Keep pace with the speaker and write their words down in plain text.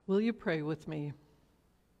Will you pray with me?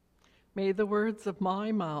 May the words of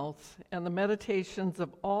my mouth and the meditations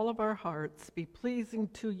of all of our hearts be pleasing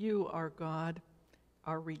to you, our God,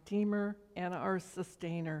 our Redeemer, and our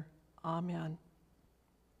Sustainer. Amen.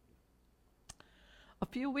 A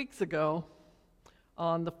few weeks ago,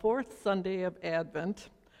 on the fourth Sunday of Advent,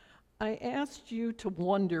 I asked you to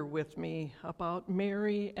wonder with me about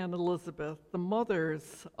Mary and Elizabeth, the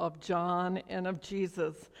mothers of John and of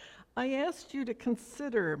Jesus. I asked you to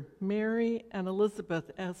consider Mary and Elizabeth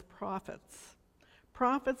as prophets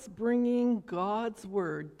bringing God's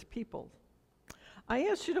word to people. I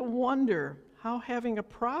asked you to wonder how having a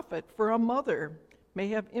prophet for a mother may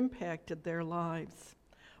have impacted their lives,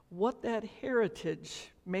 what that heritage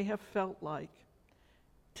may have felt like.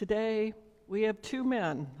 Today, we have two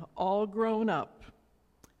men, all grown up,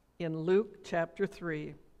 in Luke chapter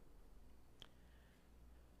 3.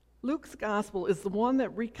 Luke's gospel is the one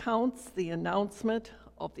that recounts the announcement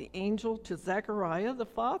of the angel to Zechariah, the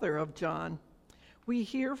father of John. We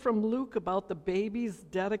hear from Luke about the baby's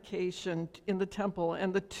dedication in the temple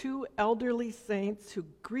and the two elderly saints who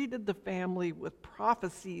greeted the family with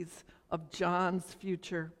prophecies of John's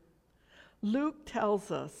future. Luke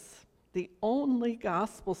tells us the only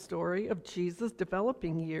gospel story of Jesus'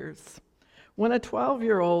 developing years, when a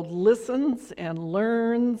 12-year-old listens and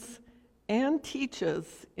learns and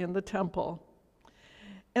teaches in the temple.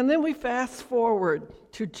 And then we fast forward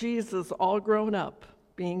to Jesus all grown up,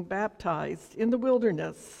 being baptized in the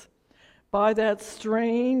wilderness by that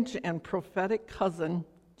strange and prophetic cousin,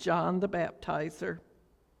 John the Baptizer.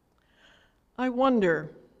 I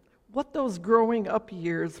wonder what those growing up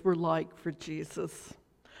years were like for Jesus.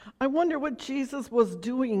 I wonder what Jesus was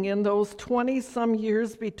doing in those 20-some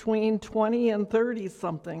years between 20 and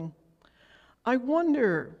 30-something. I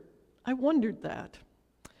wondered that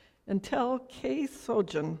until Kay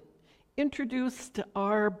Sojan introduced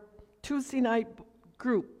our Tuesday night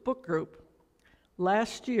book group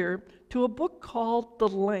last year to a book called The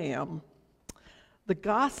Lamb, The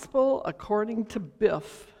Gospel According to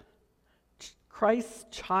Biff, Christ's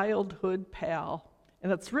Childhood Pal.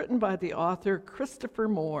 And it's written by the author Christopher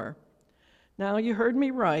Moore. Now, you heard me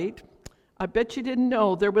right. I bet you didn't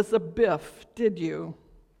know there was a Biff, did you?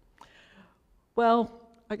 Well,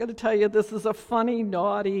 I got to tell you, this is a funny,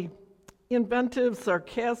 naughty, inventive,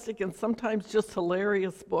 sarcastic, and sometimes just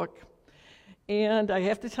hilarious book. And I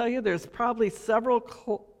have to tell you, there's probably several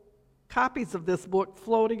copies of this book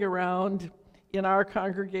floating around in our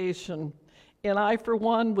congregation. And I, for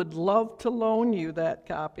one, would love to loan you that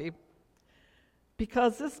copy.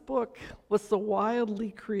 Because this book was so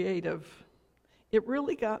wildly creative, it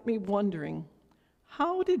really got me wondering,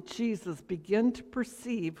 how did Jesus begin to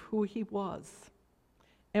perceive who he was?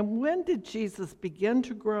 And when did Jesus begin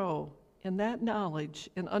to grow in that knowledge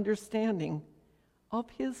and understanding of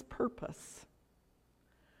his purpose?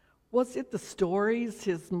 Was it the stories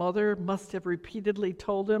his mother must have repeatedly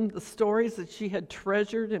told him, the stories that she had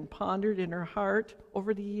treasured and pondered in her heart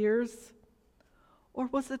over the years? Or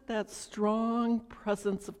was it that strong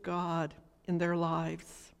presence of God in their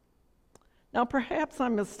lives? Now, perhaps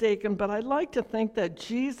I'm mistaken, but I like to think that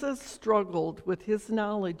Jesus struggled with his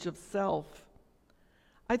knowledge of self.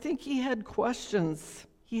 I think he had questions,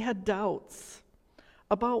 he had doubts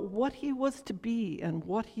about what he was to be and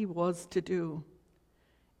what he was to do,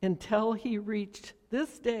 until he reached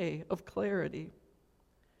this day of clarity.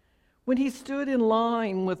 When he stood in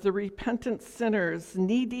line with the repentant sinners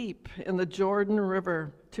knee-deep in the Jordan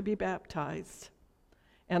River to be baptized,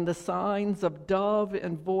 and the signs of dove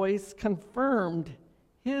and voice confirmed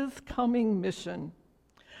his coming mission,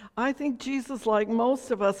 I think Jesus, like most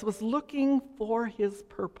of us, was looking for his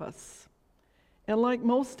purpose. And like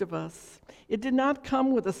most of us, it did not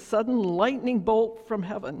come with a sudden lightning bolt from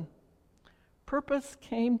heaven. Purpose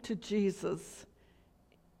came to Jesus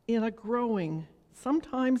in a growing,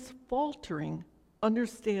 sometimes faltering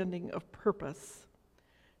understanding of purpose.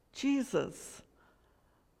 Jesus,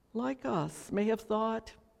 like us, may have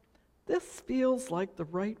thought, this feels like the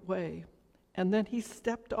right way, and then he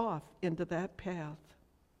stepped off into that path.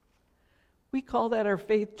 We call that our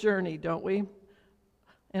faith journey, don't we?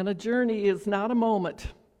 And a journey is not a moment,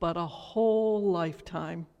 but a whole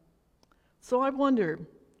lifetime. So I wonder,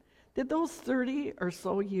 did those 30 or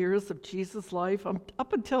so years of Jesus' life,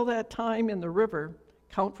 up until that time in the river,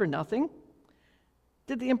 count for nothing?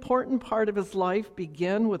 Did the important part of his life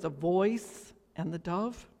begin with a voice and the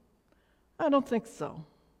dove? I don't think so.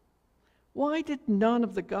 Why did none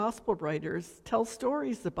of the gospel writers tell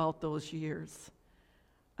stories about those years?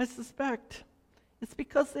 I suspect it's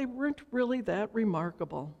because they weren't really that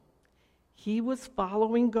remarkable. He was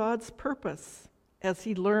following God's purpose as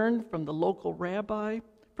he learned from the local rabbi,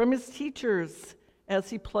 from his teachers as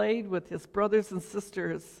he played with his brothers and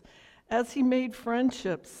sisters, as he made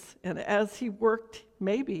friendships, and as he worked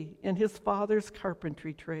maybe in his father's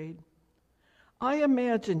carpentry trade. I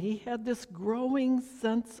imagine he had this growing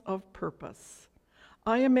sense of purpose.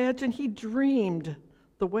 I imagine he dreamed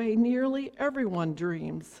the way nearly everyone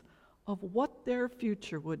dreams of what their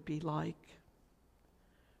future would be like.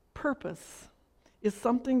 Purpose is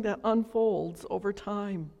something that unfolds over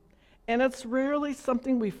time, and it's rarely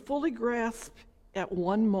something we fully grasp at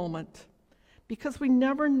one moment, because we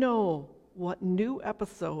never know what new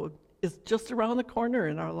episode is just around the corner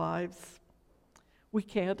in our lives. We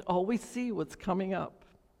can't always see what's coming up,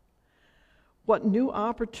 what new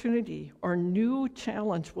opportunity or new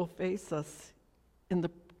challenge will face us in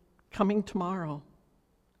the coming tomorrow.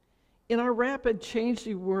 In our rapid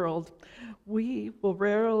changing world, we will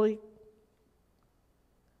rarely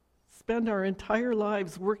spend our entire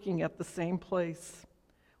lives working at the same place.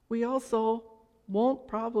 We also won't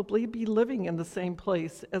probably be living in the same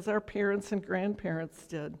place as our parents and grandparents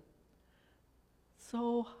did.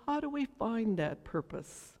 So how do we find that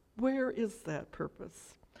purpose? Where is that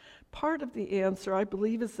purpose? Part of the answer, I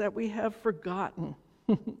believe, is that we have forgotten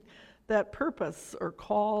that purpose or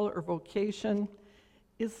call or vocation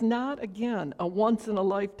is not, again, a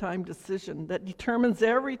once-in-a-lifetime decision that determines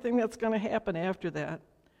everything that's going to happen after that.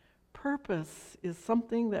 Purpose is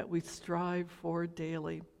something that we strive for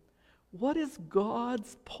daily. What is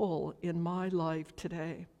God's pull in my life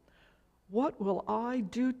today? What will I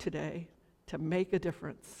do today to make a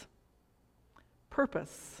difference?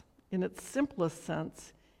 Purpose, in its simplest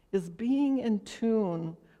sense, is being in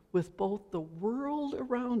tune with both the world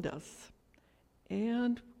around us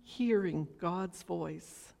and hearing God's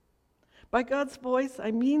voice. By God's voice,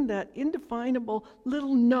 I mean that indefinable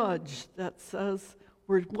little nudge that says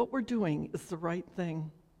what we're doing is the right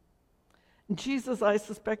thing. Jesus, I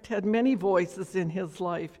suspect, had many voices in his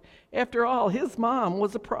life. After all, his mom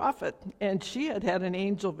was a prophet, and she had had an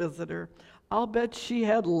angel visitor. I'll bet she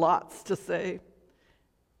had lots to say.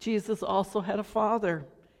 Jesus also had a father,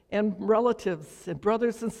 and relatives, and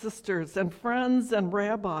brothers and sisters, and friends and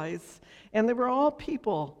rabbis, and they were all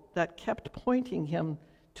people that kept pointing him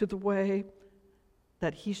to the way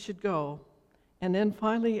that he should go. And then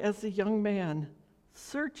finally, as a young man,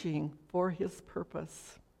 searching for his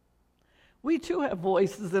purpose. We too have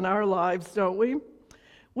voices in our lives, don't we? When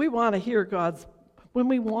we want to hear God's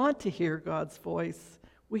voice,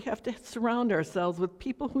 we have to surround ourselves with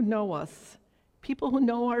people who know us, people who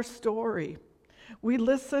know our story. We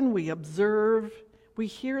listen, we observe, we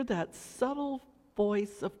hear that subtle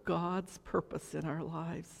voice of God's purpose in our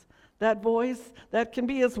lives. That voice that can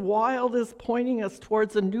be as wild as pointing us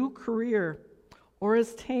towards a new career, or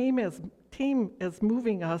as tame as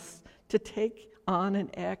moving us to take on an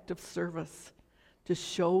act of service, to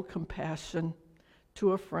show compassion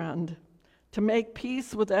to a friend, to make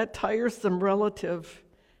peace with that tiresome relative,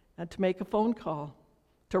 and to make a phone call,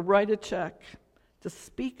 to write a check, to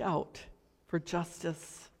speak out for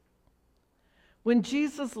justice. When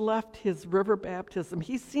Jesus left his river baptism,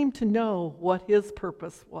 he seemed to know what his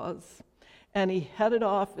purpose was, and he headed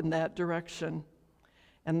off in that direction.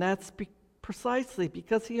 And that's precisely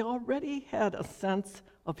because he already had a sense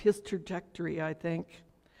of his trajectory, I think.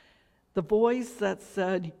 The voice that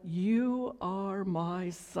said, "You are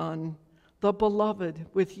my son, the beloved,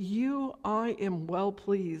 with you I am well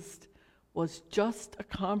pleased," was just a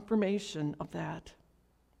confirmation of that.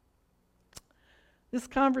 This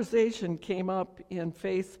conversation came up in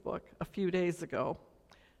Facebook a few days ago.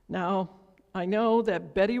 Now, I know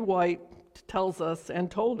that Betty White tells us and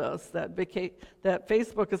told us that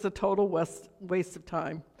Facebook is a total waste of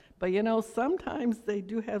time. But sometimes they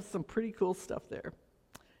do have some pretty cool stuff there.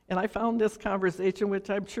 And I found this conversation, which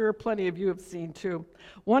I'm sure plenty of you have seen too.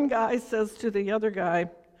 One guy says to the other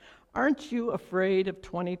guy, "Aren't you afraid of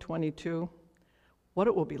 2022? What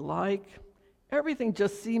it will be like? Everything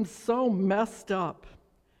just seems so messed up."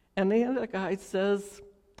 And the other guy says,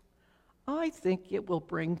 "I think it will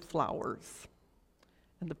bring flowers."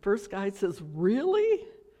 And the first guy says, "Really?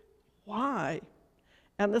 Why?"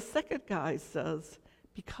 And the second guy says,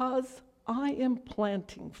 "Because I am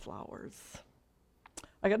planting flowers."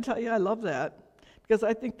 I got to tell you, I love that, because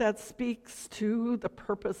I think that speaks to the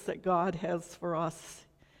purpose that God has for us.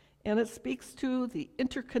 And it speaks to the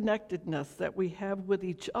interconnectedness that we have with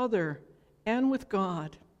each other and with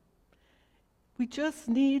God. We just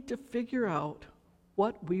need to figure out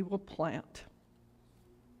what we will plant.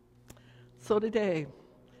 So today,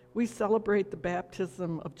 we celebrate the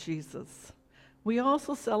baptism of Jesus. We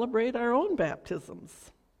also celebrate our own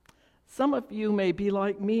baptisms. Some of you may be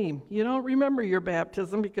like me. You don't remember your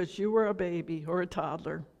baptism because you were a baby or a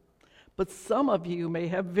toddler. But some of you may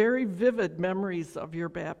have very vivid memories of your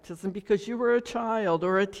baptism because you were a child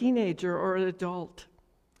or a teenager or an adult.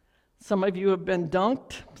 Some of you have been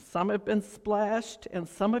dunked, some have been splashed, and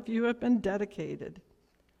some of you have been dedicated.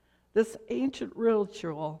 This ancient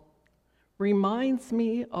ritual reminds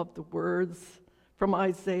me of the words from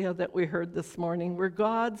Isaiah that we heard this morning, where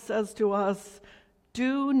God says to us,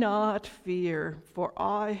 "Do not fear, for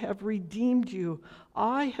I have redeemed you.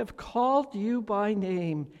 I have called you by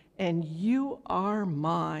name, and you are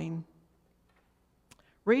mine."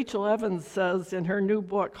 Rachel Evans says in her new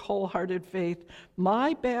book, Wholehearted Faith,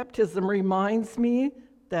 "My baptism reminds me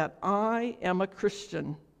that I am a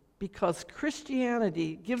Christian because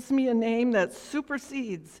Christianity gives me a name that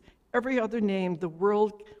supersedes every other name the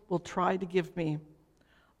world will try to give me.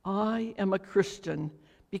 I am a Christian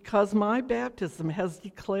because my baptism has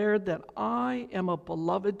declared that I am a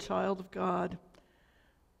beloved child of God.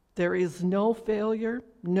 There is no failure,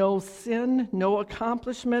 no sin, no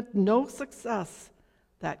accomplishment, no success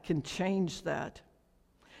that can change that."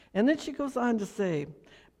 And then she goes on to say,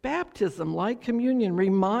 baptism, like communion,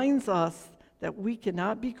 reminds us that we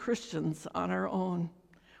cannot be Christians on our own.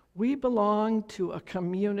 We belong to a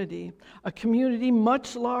community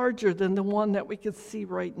much larger than the one that we can see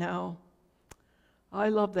right now. I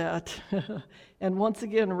love that. And once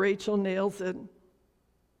again, Rachel nails it.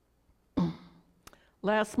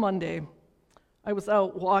 Last Monday, I was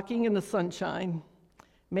out walking in the sunshine,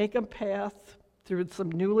 making a path through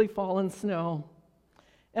some newly fallen snow,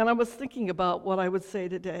 and I was thinking about what I would say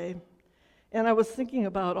today, and I was thinking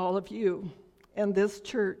about all of you and this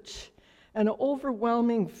church. An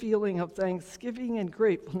overwhelming feeling of thanksgiving and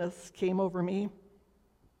gratefulness came over me.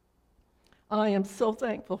 I am so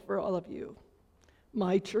thankful for all of you,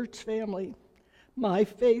 my church family, my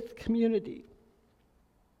faith community.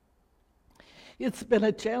 It's been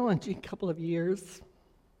a challenging couple of years,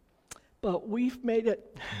 but we've made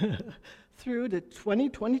it through to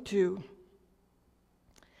 2022.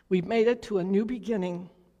 We've made it to a new beginning,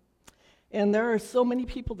 and there are so many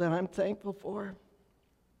people that I'm thankful for.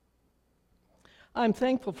 I'm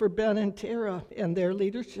thankful for Ben and Tara and their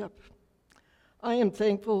leadership. I am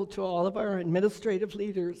thankful to all of our administrative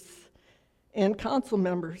leaders and council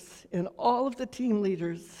members and all of the team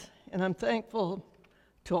leaders, and I'm thankful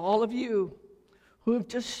to all of you who have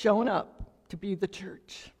just shown up to be the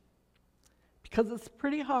church, because it's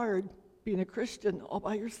pretty hard being a Christian all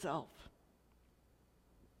by yourself.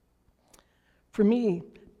 For me,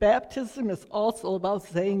 baptism is also about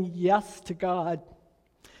saying yes to God.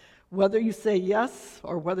 Whether you say yes,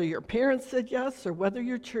 or whether your parents said yes, or whether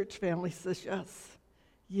your church family says yes,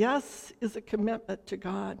 yes is a commitment to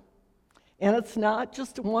God. And it's not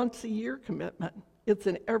just a once-a-year commitment. It's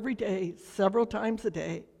an everyday, several times a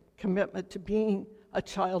day commitment to being a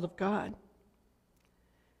child of God.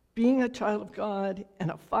 Being a child of God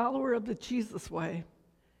and a follower of the Jesus way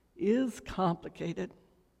is complicated.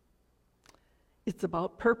 It's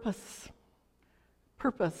about purpose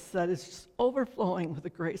that is just overflowing with the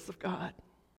grace of God.